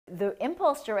the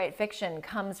impulse to write fiction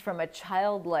comes from a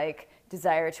childlike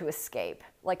desire to escape.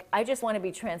 Like, I just want to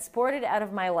be transported out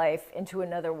of my life into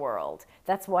another world.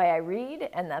 That's why I read,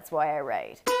 and that's why I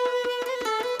write.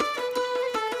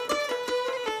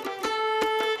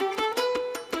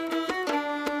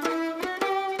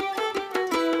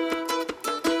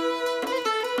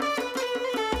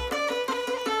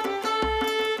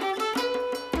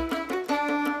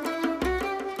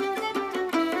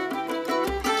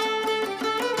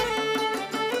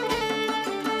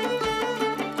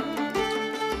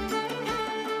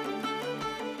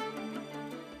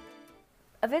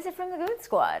 A Visit from the Goon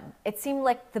Squad. It seemed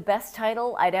like the best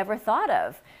title I'd ever thought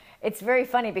of. It's very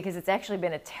funny because it's actually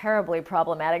been a terribly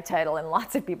problematic title and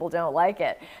lots of people don't like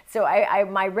it. So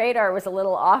my radar was a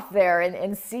little off there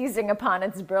in seizing upon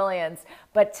its brilliance.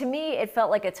 But to me, it felt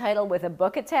like a title with a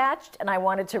book attached, and I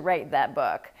wanted to write that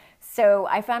book. So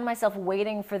I found myself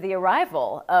waiting for the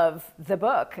arrival of the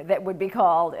book that would be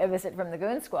called A Visit from the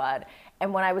Goon Squad.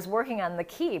 And when I was working on The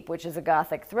Keep, which is a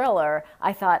Gothic thriller,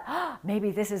 I thought, oh, maybe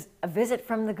this is A Visit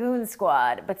from the Goon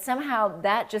Squad. But somehow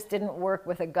that just didn't work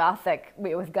with Gothic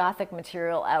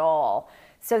material at all.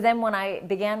 So then when I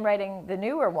began writing the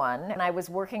newer one, and I was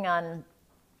working on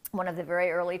one of the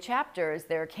very early chapters,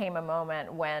 there came a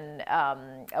moment when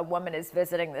a woman is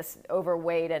visiting this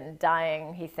overweight and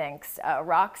dying, he thinks,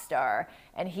 rock star.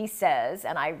 And he says,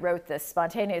 and I wrote this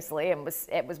spontaneously, and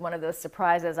it was one of those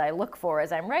surprises I look for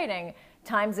as I'm writing,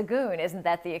 "Time's a goon, isn't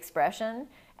that the expression?"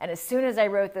 And as soon as I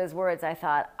wrote those words, I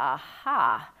thought,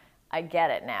 aha, I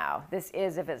get it now. This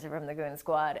is A Visit from the Goon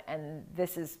Squad, and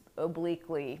this is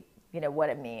obliquely, what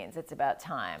it means. It's about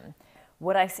time.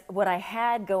 What I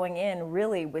had going in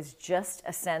really was just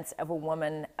a sense of a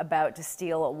woman about to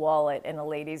steal a wallet in a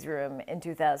ladies' room in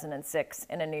 2006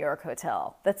 in a New York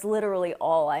hotel. That's literally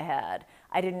all I had.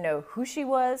 I didn't know who she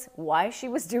was, why she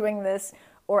was doing this,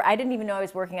 or I didn't even know I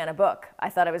was working on a book. I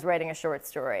thought I was writing a short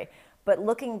story. But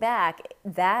looking back,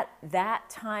 that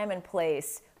time and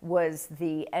place was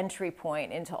the entry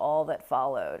point into all that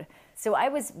followed. So I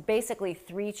was basically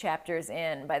 3 chapters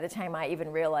in by the time I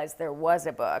even realized there was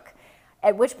a book.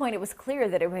 At which point it was clear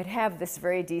that it would have this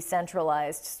very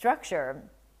decentralized structure.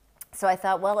 So I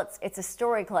thought, well, it's a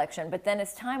story collection. But then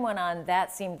as time went on,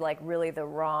 that seemed like really the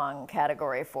wrong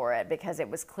category for it, because it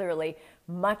was clearly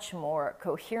much more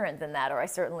coherent than that, or I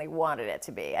certainly wanted it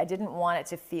to be. I didn't want it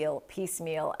to feel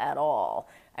piecemeal at all.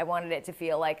 I wanted it to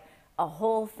feel like a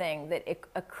whole thing that it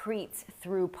accretes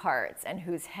through parts and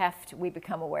whose heft we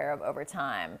become aware of over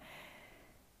time.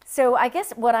 So I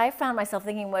guess what I found myself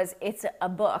thinking was, it's a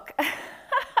book.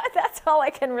 That's all I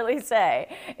can really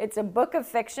say. It's a book of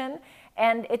fiction,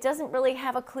 and it doesn't really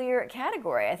have a clear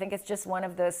category. I think it's just one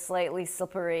of those slightly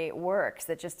slippery works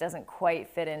that just doesn't quite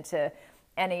fit into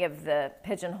any of the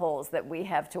pigeonholes that we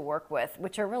have to work with,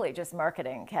 which are really just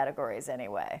marketing categories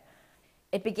anyway.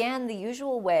 It began the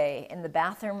usual way in the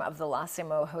bathroom of the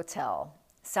L'Assimo Hotel.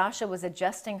 Sasha was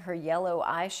adjusting her yellow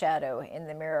eyeshadow in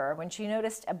the mirror when she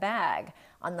noticed a bag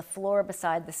on the floor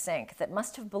beside the sink that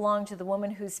must have belonged to the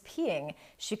woman whose peeing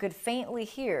she could faintly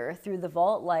hear through the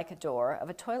vault-like door of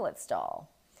a toilet stall.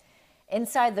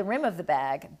 Inside the rim of the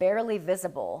bag, barely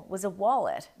visible, was a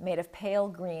wallet made of pale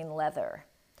green leather.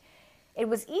 It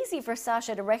was easy for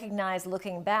Sasha to recognize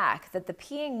looking back that the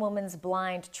peeing woman's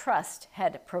blind trust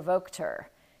had provoked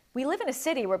her. We live in a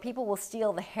city where people will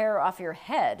steal the hair off your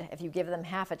head if you give them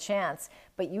half a chance,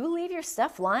 but you leave your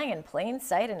stuff lying in plain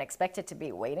sight and expect it to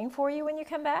be waiting for you when you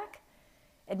come back?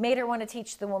 It made her want to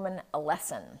teach the woman a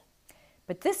lesson.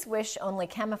 But this wish only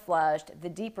camouflaged the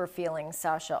deeper feeling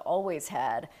Sasha always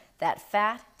had, that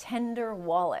fat, tender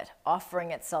wallet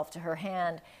offering itself to her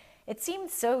hand. It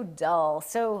seemed so dull,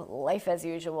 so life as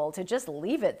usual, to just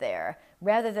leave it there,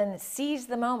 rather than seize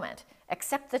the moment,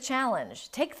 accept the challenge,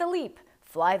 take the leap,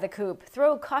 fly the coop,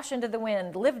 throw caution to the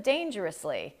wind, live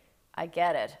dangerously. I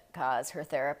get it, Kaz, her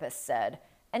therapist said,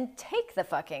 and take the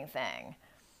fucking thing.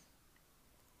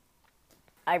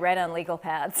 I write on legal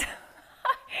pads.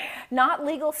 Not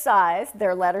legal size,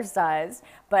 they're letter size,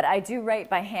 but I do write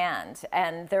by hand,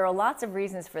 and there are lots of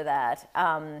reasons for that.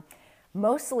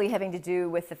 Mostly having to do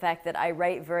with the fact that I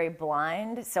write very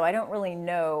blind, so I don't really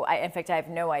know, in fact, I have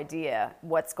no idea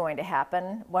what's going to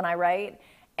happen when I write.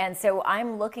 And so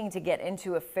I'm looking to get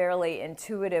into a fairly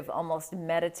intuitive, almost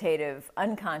meditative,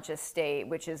 unconscious state,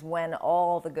 which is when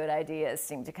all the good ideas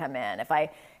seem to come in. If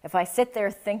I sit there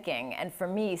thinking, and for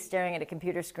me, staring at a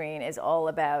computer screen is all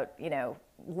about,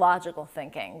 logical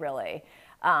thinking, really.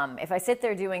 If I sit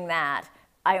there doing that,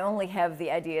 I only have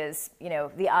the ideas,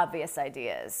 the obvious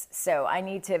ideas. So I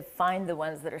need to find the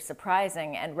ones that are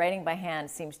surprising, and writing by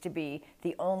hand seems to be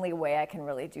the only way I can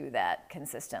really do that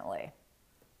consistently.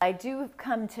 I do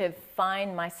come to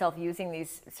find myself using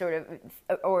these sort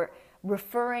of, or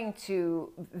referring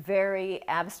to very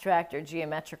abstract or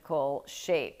geometrical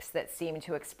shapes that seem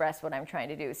to express what I'm trying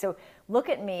to do. So Look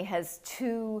at Me has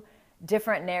two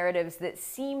different narratives that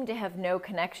seem to have no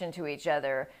connection to each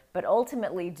other, but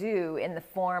ultimately do in the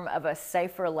form of a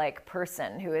cipher-like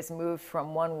person who has moved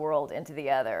from one world into the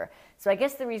other. So I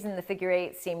guess the reason the figure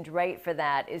eight seemed right for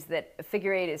that is that a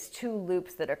figure eight is two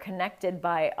loops that are connected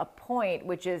by a point,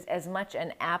 which is as much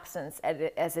an absence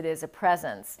as it is a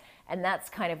presence. And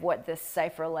that's kind of what this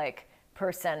cipher-like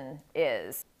person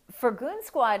is. For Goon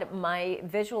Squad, my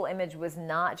visual image was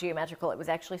not geometrical. It was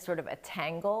actually sort of a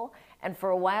tangle. And for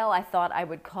a while, I thought I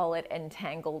would call it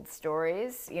entangled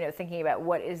stories. You know, thinking about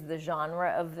what is the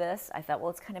genre of this, I thought,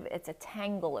 well, it's a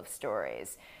tangle of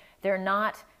stories. They're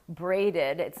not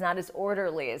braided. It's not as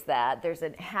orderly as that. There's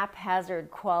a haphazard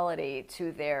quality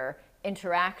to their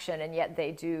interaction, and yet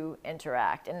they do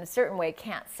interact. In a certain way,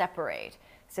 can't separate.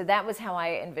 So that was how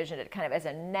I envisioned it, kind of as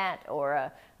a net or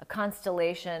a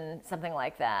constellation, something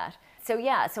like that. So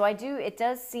yeah, so I do, it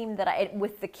does seem that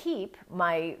with The Keep,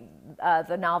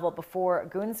 the novel before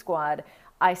Goon Squad,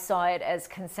 I saw it as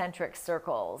concentric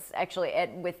circles. Actually,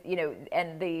 and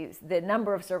the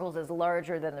number of circles is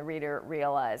larger than the reader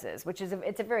realizes, which is,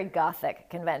 it's a very Gothic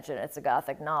convention. It's a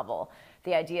Gothic novel.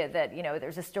 The idea that, you know,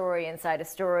 there's a story inside a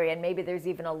story, and maybe there's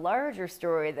even a larger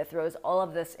story that throws all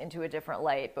of this into a different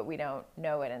light, but we don't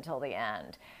know it until the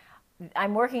end.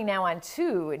 I'm working now on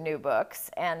 2 new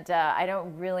books, and I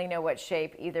don't really know what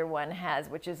shape either one has,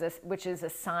 which is a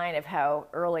sign of how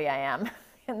early I am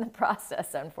in the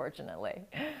process, unfortunately.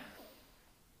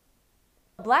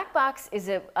 Black Box is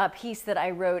a piece that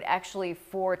I wrote actually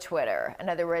for Twitter. In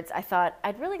other words, I thought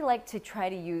I'd really like to try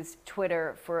to use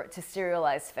Twitter to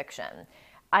serialize fiction.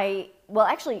 Well,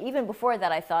 actually, even before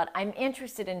that, I thought, I'm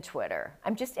interested in Twitter.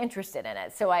 I'm just interested in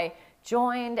it. So I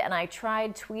joined and I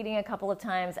tried tweeting a couple of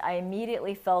times. I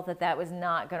immediately felt that that was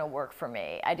not going to work for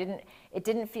me. It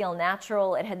didn't feel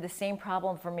natural. It had the same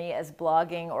problem for me as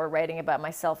blogging or writing about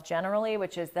myself generally,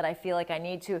 which is that I feel like I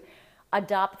need to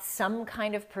adopt some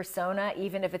kind of persona,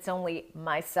 even if it's only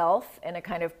myself in a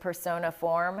kind of persona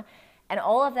form. And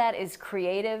all of that is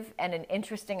creative and an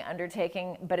interesting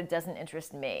undertaking, but it doesn't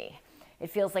interest me. It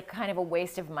feels like kind of a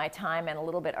waste of my time and a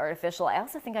little bit artificial. I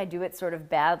also think I do it sort of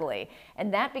badly.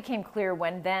 And that became clear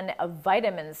when then a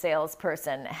vitamin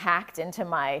salesperson hacked into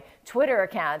my Twitter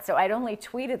account. So I'd only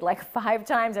tweeted like 5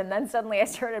 times, and then suddenly I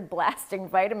started blasting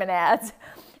vitamin ads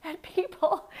at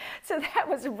people. So that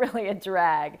was really a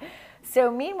drag.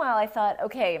 So meanwhile, I thought,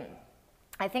 okay,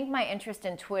 I think my interest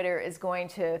in Twitter is going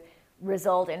to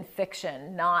result in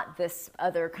fiction, not this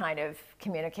other kind of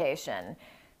communication.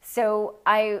 So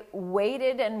I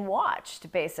waited and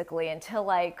watched, basically, until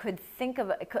I could think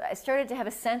of, I started to have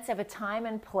a sense of a time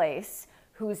and place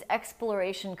whose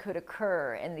exploration could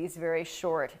occur in these very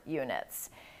short units.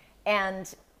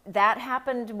 And that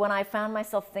happened when I found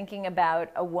myself thinking about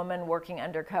a woman working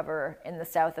undercover in the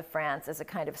south of France as a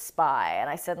kind of spy. And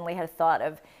I suddenly had a thought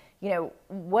of, you know,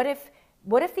 what if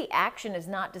the action is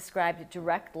not described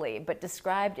directly, but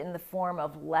described in the form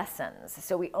of lessons?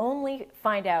 So we only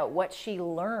find out what she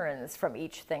learns from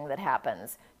each thing that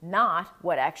happens, not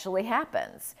what actually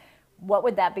happens. What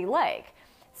would that be like?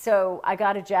 So I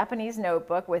got a Japanese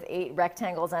notebook with 8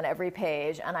 rectangles on every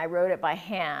page, and I wrote it by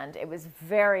hand. It was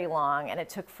very long, and it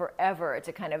took forever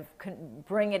to kind of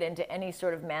bring it into any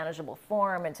sort of manageable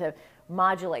form and to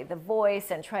modulate the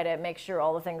voice and try to make sure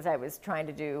all the things I was trying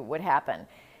to do would happen.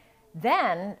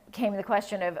 Then came the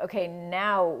question of, okay,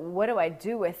 now what do I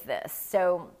do with this?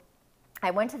 So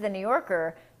I went to the New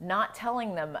Yorker, not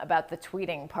telling them about the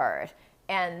tweeting part.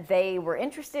 And they were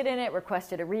interested in it,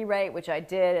 requested a rewrite, which I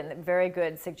did, and very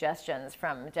good suggestions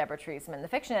from Deborah Treisman, the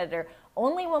fiction editor.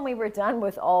 Only when we were done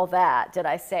with all that did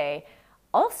I say,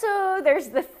 also, there's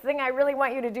the thing I really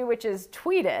want you to do, which is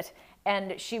tweet it.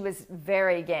 And she was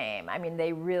very game. I mean,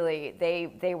 they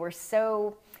were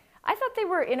so, I thought they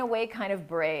were in a way kind of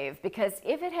brave, because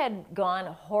if it had gone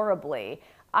horribly,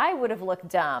 I would have looked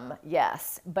dumb,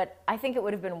 yes, but I think it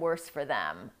would have been worse for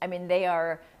them. I mean, they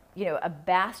are, you know, a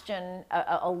bastion,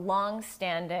 a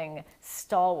long-standing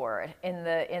stalwart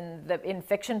in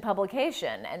fiction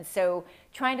publication, and so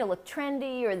trying to look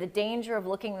trendy or the danger of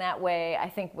looking that way, I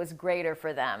think, was greater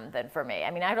for them than for me.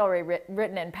 I mean, I'd already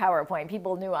written in PowerPoint.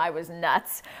 People knew I was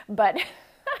nuts, but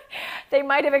they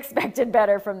might have expected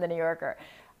better from the New Yorker.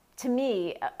 To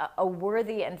me, a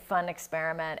worthy and fun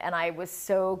experiment, and I was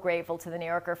so grateful to the New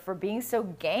Yorker for being so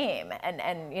game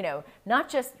and you know, not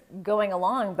just going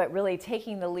along, but really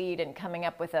taking the lead and coming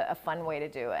up with a fun way to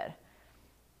do it.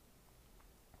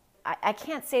 I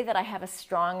can't say that I have a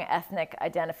strong ethnic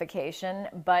identification,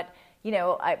 but you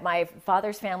know, my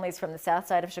father's family is from the south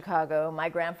side of Chicago. My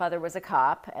grandfather was a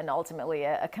cop and ultimately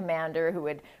a commander who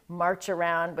would march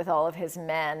around with all of his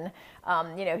men.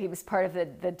 You know, he was part of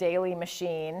the daily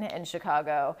machine in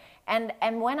Chicago. And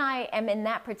when I am in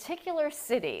that particular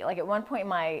city, like at one point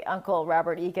my uncle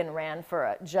Robert Egan ran for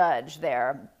a judge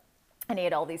there. And he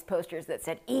had all these posters that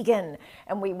said Egan.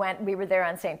 And we were there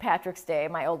on St. Patrick's Day.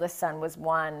 My oldest son was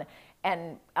 1.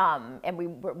 And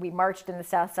we marched in the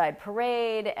South Side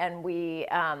Parade, and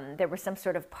there was some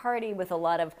sort of party with a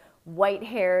lot of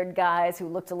white-haired guys who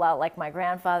looked a lot like my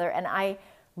grandfather, and I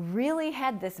really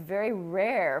had this very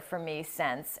rare for me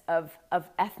sense of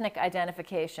ethnic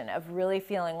identification, of really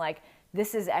feeling like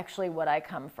this is actually what I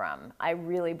come from. I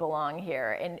really belong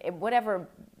here, and whatever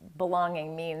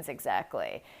belonging means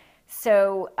exactly.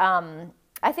 So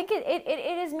I think it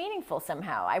is meaningful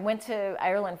somehow. I went to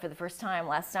Ireland for the first time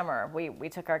last summer. We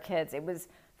took our kids. It was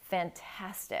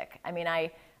fantastic. I mean,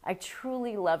 I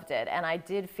truly loved it, and I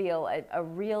did feel a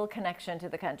real connection to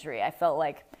the country. I felt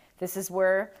like this is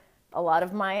where a lot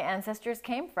of my ancestors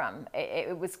came from.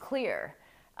 It was clear.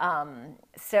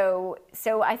 So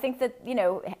I think that, you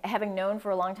know, having known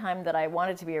for a long time that I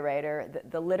wanted to be a writer,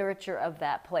 the literature of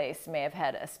that place may have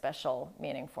had a special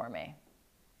meaning for me.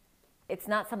 It's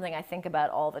not something I think about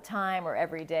all the time or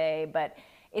every day, but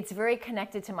it's very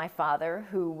connected to my father,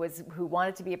 who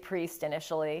wanted to be a priest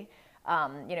initially.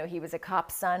 You know, he was a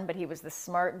cop's son, but he was the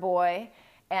smart boy,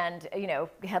 and you know,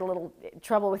 had a little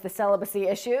trouble with the celibacy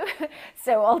issue,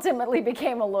 so ultimately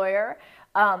became a lawyer.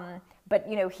 But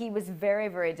you know, he was very,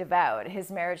 very devout. His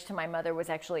marriage to my mother was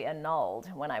actually annulled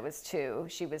when I was 2.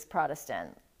 She was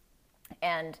Protestant,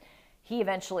 and he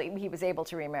was able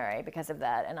to remarry because of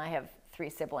that. And I have 3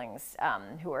 siblings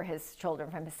who are his children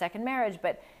from his second marriage.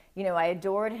 But you know, I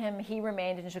adored him. He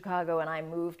remained in Chicago, and I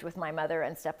moved with my mother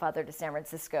and stepfather to San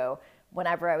Francisco.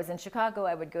 Whenever I was in Chicago,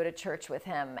 I would go to church with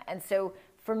him. And so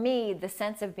for me, the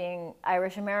sense of being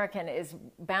Irish American is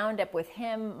bound up with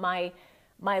him, my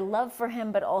love for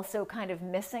him, but also kind of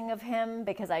missing of him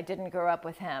because I didn't grow up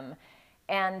with him.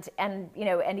 And you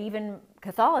know, and even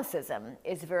Catholicism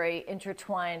is very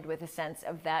intertwined with a sense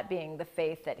of that being the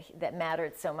faith that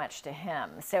mattered so much to him.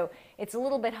 So it's a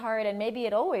little bit hard, and maybe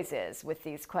it always is with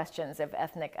these questions of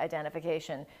ethnic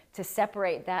identification, to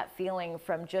separate that feeling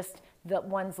from just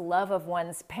one's love of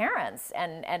one's parents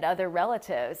and other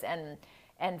relatives,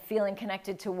 and feeling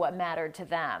connected to what mattered to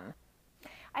them.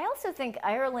 I also think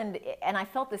Ireland, and I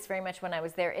felt this very much when I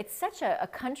was there, it's such a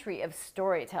country of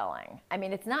storytelling. I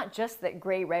mean, it's not just that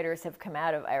great writers have come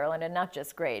out of Ireland, and not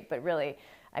just great, but really,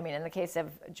 I mean, in the case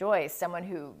of Joyce, someone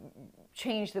who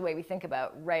changed the way we think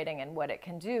about writing and what it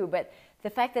can do. But the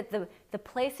fact that the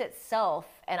place itself,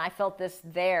 and I felt this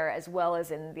there as well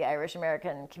as in the Irish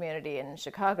American community in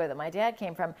Chicago that my dad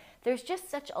came from, there's just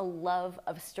such a love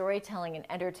of storytelling and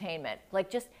entertainment. Like,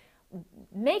 just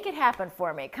make it happen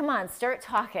for me. Come on, start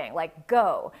talking, like,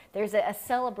 go. There's a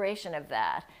celebration of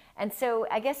that. And so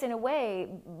I guess in a way,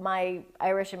 my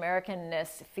Irish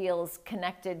Americanness feels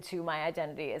connected to my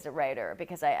identity as a writer,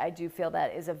 because I do feel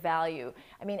that is a value.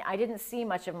 I mean, I didn't see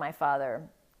much of my father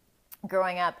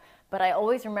growing up, but I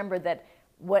always remembered that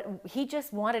he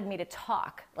just wanted me to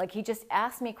talk. Like, he just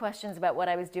asked me questions about what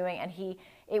I was doing, and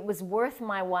it was worth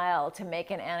my while to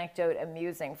make an anecdote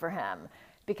amusing for him,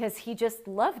 because he just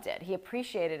loved it. He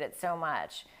appreciated it so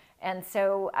much. And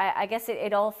so I guess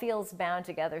it all feels bound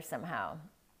together somehow.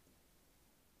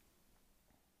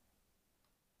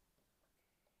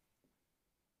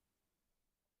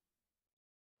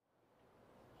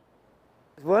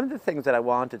 One of the things that I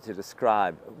wanted to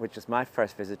describe, which is my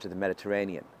first visit to the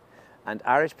Mediterranean, and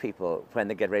Irish people, when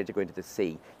they get ready to go into the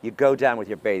sea, you go down with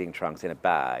your bathing trunks in a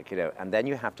bag, you know, and then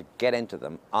you have to get into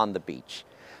them on the beach,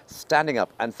 standing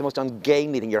up, and it's the most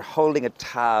ungainly thing. You're holding a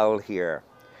towel here.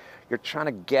 You're trying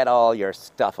to get all your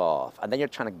stuff off, and then you're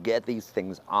trying to get these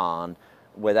things on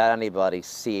without anybody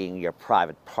seeing your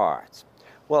private parts.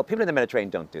 Well, people in the Mediterranean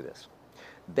don't do this.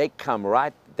 They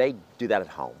do that at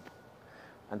home.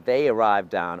 And they arrive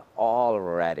down all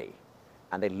ready,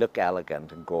 and they look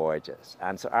elegant and gorgeous.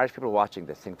 And so Irish people watching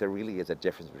this think there really is a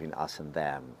difference between us and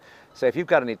them. So if you're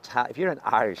an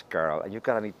Irish girl and you've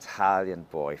got an Italian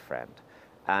boyfriend,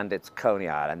 and it's Coney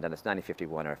Island, and it's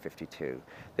 1951 or 52,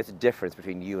 there's a difference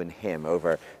between you and him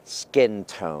over skin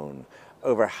tone,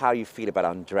 over how you feel about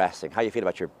undressing, how you feel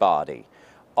about your body.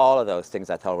 All of those things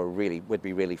I thought would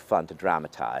be really fun to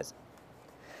dramatize.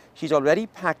 She's already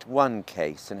packed one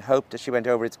case and hoped as she went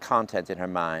over its contents in her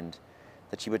mind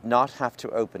that she would not have to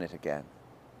open it again.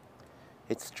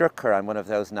 It struck her on one of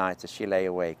those nights as she lay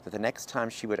awake that the next time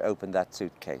she would open that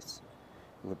suitcase,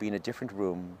 would be in a different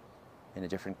room, in a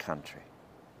different country.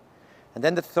 And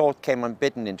then the thought came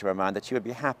unbidden into her mind that she would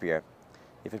be happier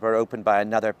if it were opened by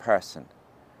another person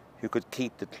who could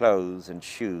keep the clothes and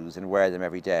shoes and wear them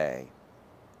every day.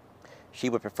 She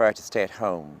would prefer to stay at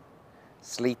home,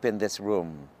 sleep in this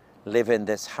room, live in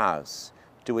this house,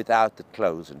 do without the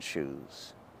clothes and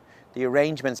shoes. The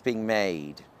arrangements being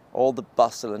made, all the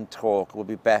bustle and talk would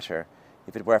be better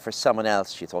if it were for someone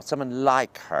else, she thought, someone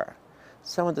like her,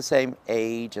 someone the same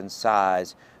age and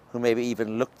size, who maybe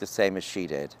even looked the same as she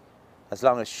did, as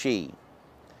long as she,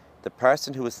 the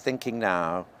person who was thinking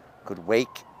now, could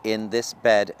wake in this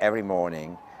bed every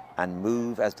morning and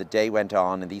move as the day went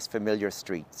on in these familiar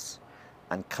streets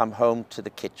and come home to the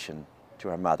kitchen to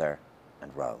her mother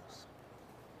and Rose.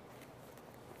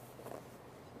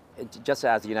 Just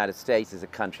as the United States is a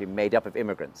country made up of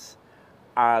immigrants,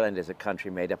 Ireland is a country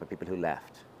made up of people who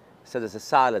left. So there's a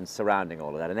silence surrounding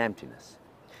all of that, an emptiness.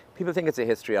 People think it's a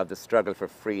history of the struggle for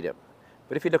freedom.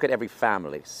 But if you look at every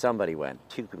family, somebody went,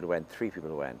 2 people went, 3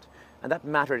 people went. And that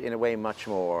mattered in a way much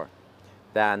more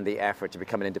than the effort to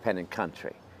become an independent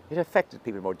country. It affected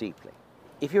people more deeply.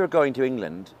 If you were going to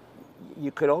England,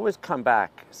 you could always come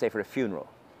back, say, for a funeral.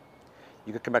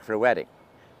 You could come back for a wedding.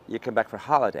 You could come back for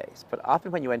holidays. But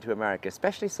often when you went to America,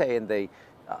 especially, say, in the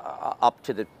up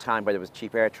to the time where there was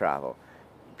cheap air travel,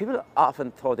 people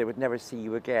often thought they would never see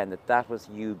you again, that that was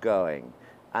you going.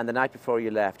 And the night before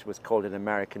you left was called an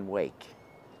American wake.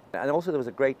 And also there was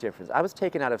a great difference. I was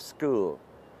taken out of school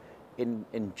in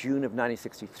June of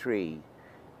 1963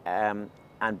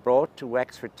 and brought to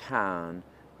Wexford town,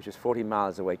 which was 40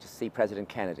 miles away, to see President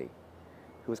Kennedy,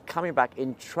 who was coming back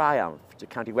in triumph to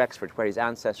County Wexford, where his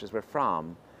ancestors were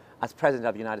from, as President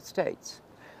of the United States.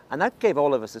 And that gave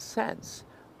all of us a sense,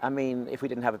 I mean, if we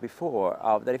didn't have it before,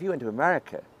 of that if you went to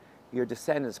America, your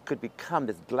descendants could become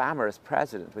this glamorous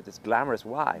president with this glamorous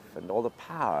wife and all the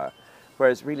power,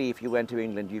 whereas really if you went to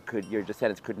England, your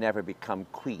descendants could never become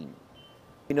queen.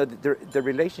 You know, the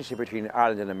relationship between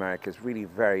Ireland and America is really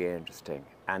very interesting,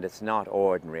 and it's not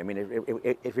ordinary. I mean,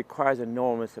 it requires an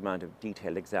enormous amount of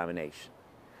detailed examination.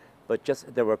 But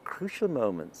just there were crucial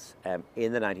moments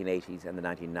in the 1980s and the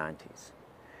 1990s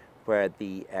where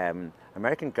the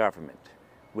American government,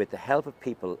 with the help of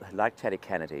people like Teddy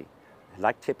Kennedy,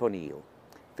 like Tip O'Neill,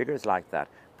 figures like that,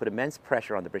 put immense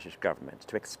pressure on the British government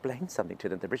to explain something to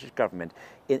them. The British government,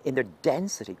 in their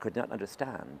density, could not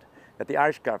understand that the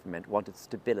Irish government wanted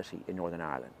stability in Northern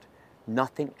Ireland.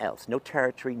 Nothing else, no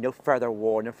territory, no further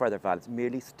war, no further violence,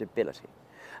 merely stability.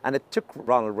 And it took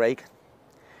Ronald Reagan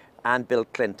and Bill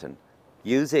Clinton,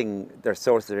 using their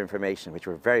sources of information, which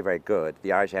were very, very good,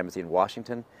 the Irish Embassy in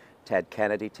Washington, Ted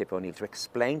Kennedy, Tip O'Neill, to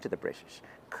explain to the British,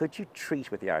 could you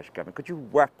treat with the Irish government? Could you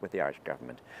work with the Irish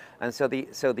government? And so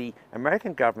the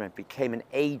American government became an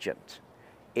agent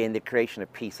in the creation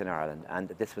of peace in Ireland, and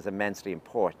this was immensely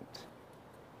important.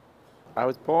 I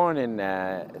was born in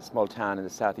a small town in the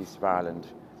southeast of Ireland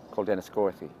called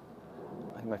Enniscorthy.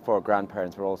 I think my 4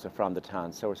 grandparents were also from the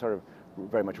town, so we're sort of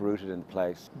very much rooted in the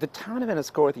place. The town of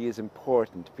Enniscorthy is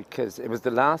important because it was the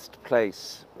last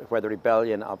place where the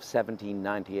rebellion of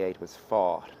 1798 was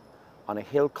fought, on a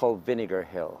hill called Vinegar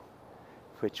Hill,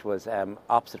 which was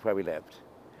opposite where we lived.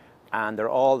 And there are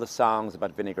all the songs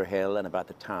about Vinegar Hill and about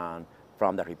the town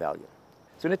from that rebellion.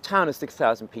 So in a town of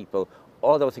 6,000 people,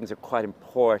 all those things are quite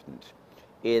important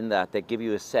in that they give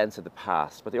you a sense of the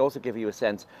past, but they also give you a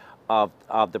sense of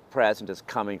the present as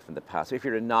coming from the past. So if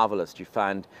you're a novelist, you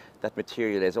find that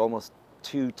material is almost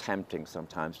too tempting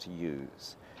sometimes to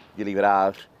use. You leave it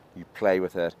out, you play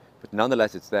with it, but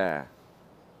nonetheless it's there.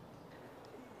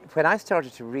 When I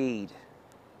started to read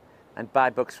and buy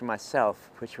books for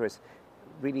myself, which was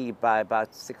really by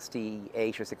about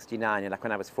 68 or 69, like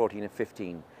when I was 14 and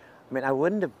 15, I mean, I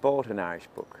wouldn't have bought an Irish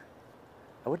book.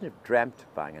 I wouldn't have dreamt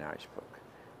of buying an Irish book.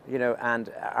 You know,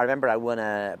 and I remember I won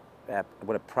a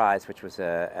prize, which was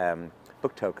a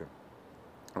book token.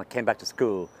 And I came back to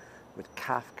school with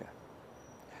Kafka,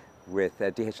 with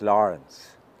D.H.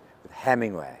 Lawrence, with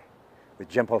Hemingway, with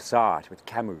Jean-Paul Sartre, with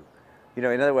Camus. You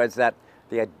know, in other words, that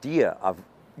the idea of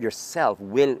yourself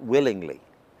willingly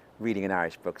reading an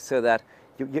Irish book, so that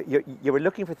you were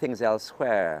looking for things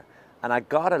elsewhere. And I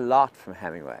got a lot from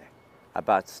Hemingway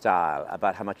about style,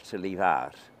 about how much to leave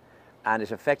out. And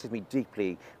it affected me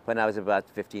deeply when I was about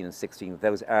 15 and 16.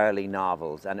 Those early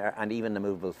novels and even The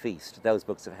Movable Feast, those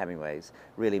books of Hemingway's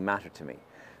really mattered to me.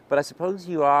 But I suppose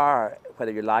you are,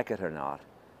 whether you like it or not,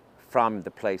 from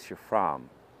the place you're from.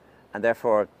 And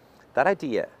therefore, that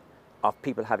idea of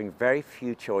people having very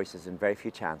few choices and very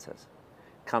few chances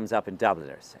comes up in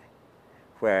Dubliners, say,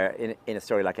 where in a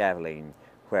story like Eveline,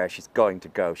 where she's going to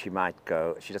go, she might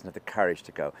go, she doesn't have the courage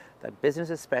to go. That business,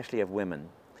 especially of women,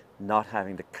 not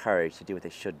having the courage to do what they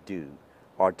should do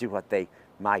or do what they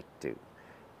might do.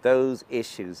 Those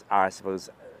issues are, I suppose,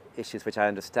 issues which I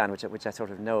understand, which I sort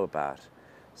of know about.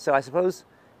 So I suppose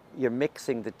you're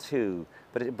mixing the two,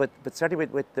 but certainly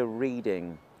with the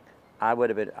reading, I would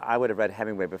have read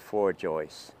Hemingway before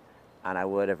Joyce, and I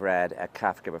would have read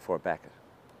Kafka before Beckett.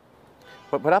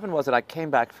 But what happened was that I came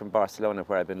back from Barcelona,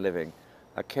 where I'd been living.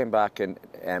 I came back in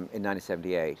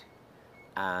 1978,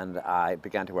 and I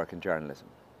began to work in journalism.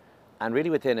 And really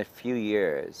within a few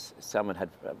years, someone had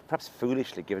perhaps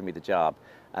foolishly given me the job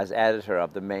as editor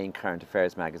of the main current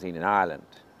affairs magazine in Ireland.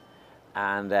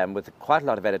 And with quite a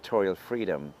lot of editorial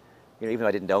freedom, even though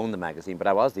I didn't own the magazine, but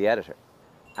I was the editor.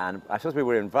 And I suppose we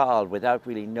were involved without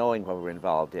really knowing what we were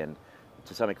involved in.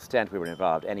 To some extent we were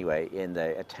involved anyway in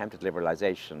the attempted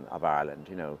liberalisation of Ireland,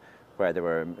 where there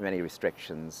were many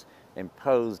restrictions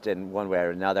imposed in one way or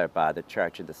another by the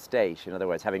church and the state. In other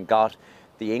words, having got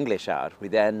the English out, we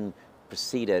then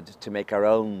proceeded to make our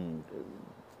own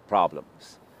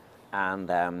problems.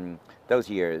 And those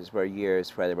years were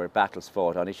years where there were battles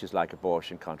fought on issues like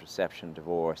abortion, contraception,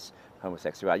 divorce,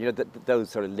 homosexuality, those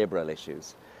sort of liberal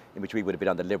issues in which we would have been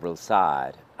on the liberal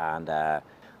side. And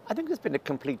I think there's been a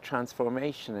complete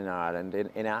transformation in Ireland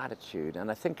in attitude, and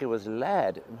I think it was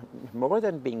led, more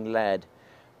than being led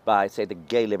by, say, the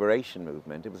gay liberation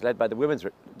movement, it was led by the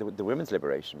women's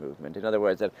liberation movement. In other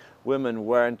words, that women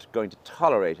weren't going to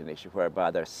tolerate an issue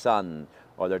whereby their son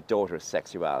or their daughter's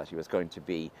sexuality was going to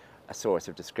be a source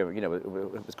of discrimination,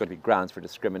 it was going to be grounds for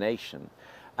discrimination.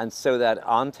 And so that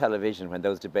on television, when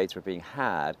those debates were being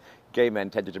had, gay men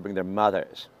tended to bring their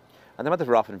mothers. And their mothers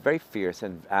were often very fierce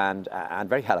and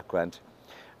very eloquent.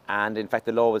 And in fact,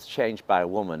 the law was changed by a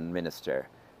woman minister,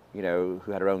 who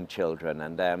had her own children.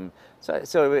 And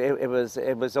so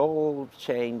it was all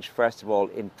changed, first of all,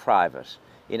 in private,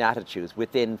 in attitudes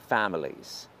within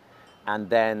families. And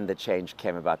then the change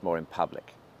came about more in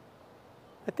public.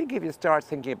 I think if you start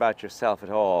thinking about yourself at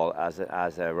all as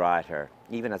a writer,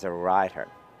 even as a writer,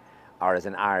 or as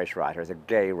an Irish writer, as a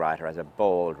gay writer, as a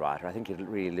bold writer, I think you'll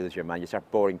really lose your mind. You start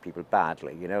boring people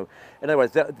badly, In other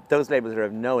words, those labels are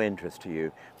of no interest to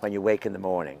you when you wake in the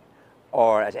morning,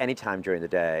 or at any time during the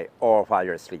day, or while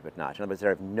you're asleep at night. In other words,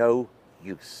 they're of no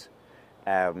use.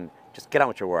 Just get on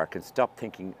with your work and stop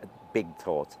thinking big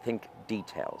thoughts, think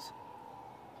details.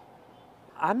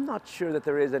 I'm not sure that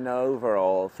there is an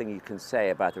overall thing you can say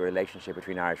about the relationship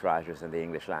between Irish writers and the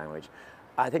English language.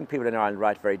 I think people in Ireland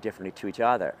write very differently to each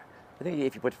other. I think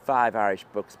if you put 5 Irish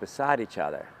books beside each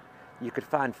other, you could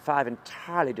find 5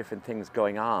 entirely different things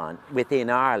going on within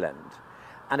Ireland.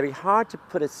 And it'd be hard to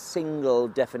put a single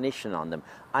definition on them.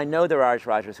 I know there are Irish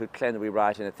writers who claim that we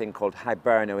write in a thing called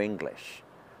Hiberno-English.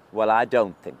 Well, I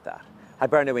don't think that.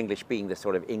 Hiberno-English being the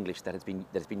sort of English that has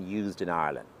been used in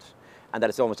Ireland, and that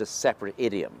it's almost a separate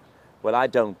idiom. Well, I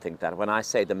don't think that. When I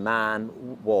say the man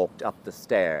walked up the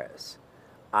stairs,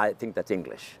 I think that's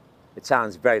English. It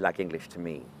sounds very like English to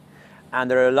me. And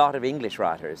there are a lot of English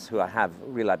writers who I have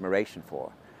real admiration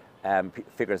for,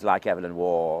 figures like Evelyn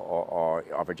Waugh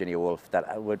or Virginia Woolf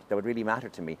that would really matter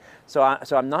to me. So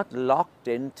I'm not locked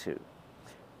into,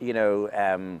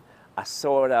 a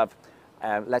sort of,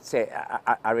 let's say,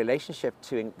 a relationship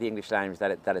to the English language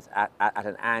that is at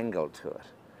an angle to it,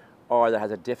 or that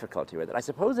has a difficulty with it. I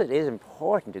suppose it is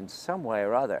important in some way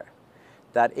or other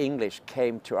that English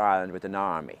came to Ireland with an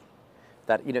army.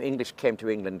 That English came to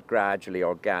England gradually,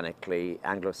 organically,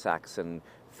 Anglo-Saxon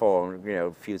form,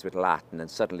 fused with Latin, and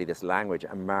suddenly this language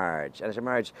emerged. And it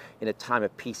emerged in a time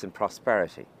of peace and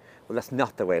prosperity. Well, that's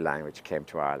not the way language came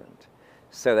to Ireland.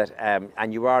 So that,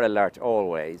 and you are alert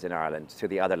always in Ireland to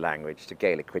the other language, to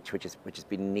Gaelic, which is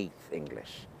beneath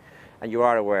English. And you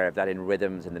are aware of that in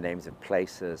rhythms, in the names of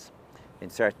places, in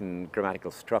certain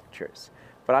grammatical structures.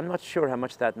 But I'm not sure how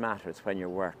much that matters when you're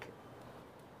working.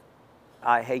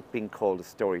 I hate being called a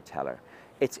storyteller.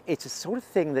 It's a sort of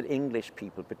thing that English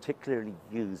people particularly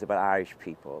use about Irish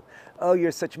people. Oh,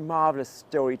 you're such marvelous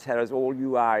storytellers, all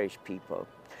you Irish people.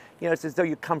 It's as though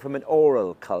you come from an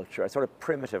oral culture, a sort of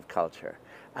primitive culture,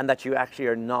 and that you actually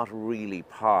are not really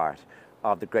part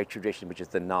of the great tradition, which is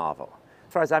the novel.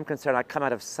 As far as I'm concerned, I come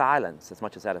out of silence as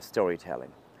much as out of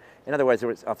storytelling. In other words,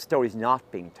 of stories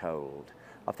not being told,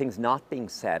 of things not being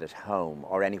said at home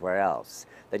or anywhere else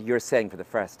that you're saying for the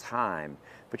first time,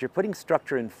 but you're putting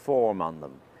structure and form on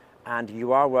them, and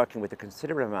you are working with a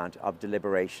considerable amount of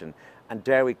deliberation, and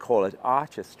dare we call it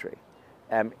artistry,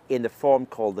 in the form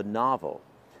called the novel.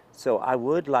 So I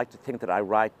would like to think that I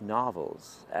write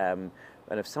novels, and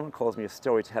if someone calls me a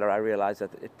storyteller, I realize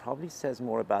that it probably says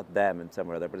more about them in some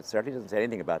or other, but it certainly doesn't say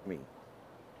anything about me.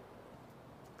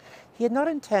 He had not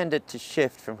intended to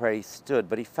shift from where he stood,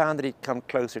 but he found that he'd come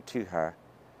closer to her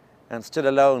and stood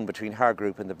alone between her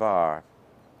group and the bar.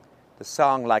 The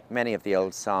song, like many of the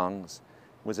old songs,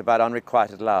 was about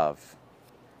unrequited love,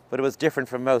 but it was different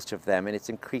from most of them in its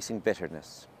increasing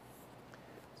bitterness.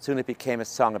 Soon it became a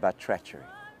song about treachery.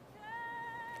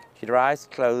 She had her eyes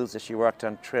closed as she worked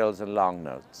on trills and long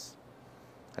notes.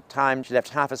 At times she left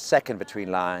half a second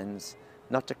between lines,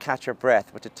 not to catch her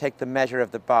breath, but to take the measure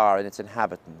of the bar and its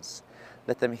inhabitants,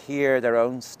 let them hear their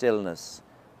own stillness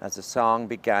as the song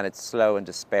began its slow and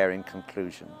despairing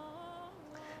conclusion.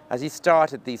 As he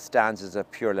started these stanzas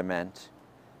of pure lament,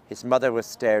 his mother was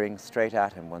staring straight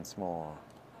at him once more.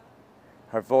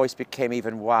 Her voice became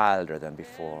even wilder than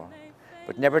before,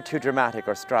 but never too dramatic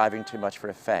or striving too much for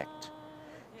effect.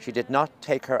 She did not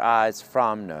take her eyes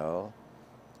from Noel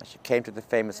as she came to the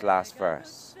famous last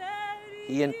verse.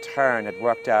 He in turn had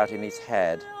worked out in his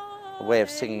head a way of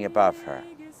singing above her.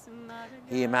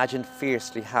 He imagined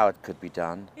fiercely how it could be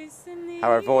done,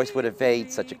 how her voice would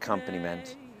evade such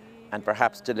accompaniment, and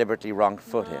perhaps deliberately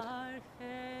wrong-footed.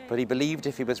 But he believed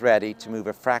if he was ready to move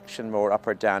a fraction more up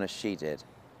or down as she did,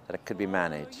 that it could be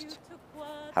managed.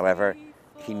 However,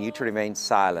 he knew to remain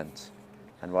silent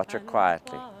and watch her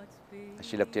quietly as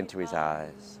she looked into his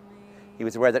eyes. He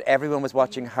was aware that everyone was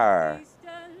watching her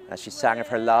as she sang of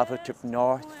her love who took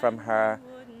north from her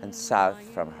and south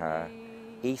from her,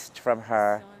 east from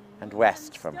her and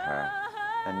west from her.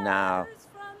 And now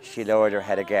she lowered her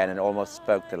head again and almost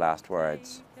spoke the last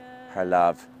words. Her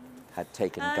love had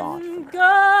taken God from her.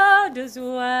 God as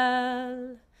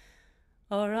well,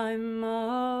 or I'm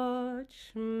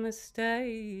much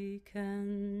mistaken.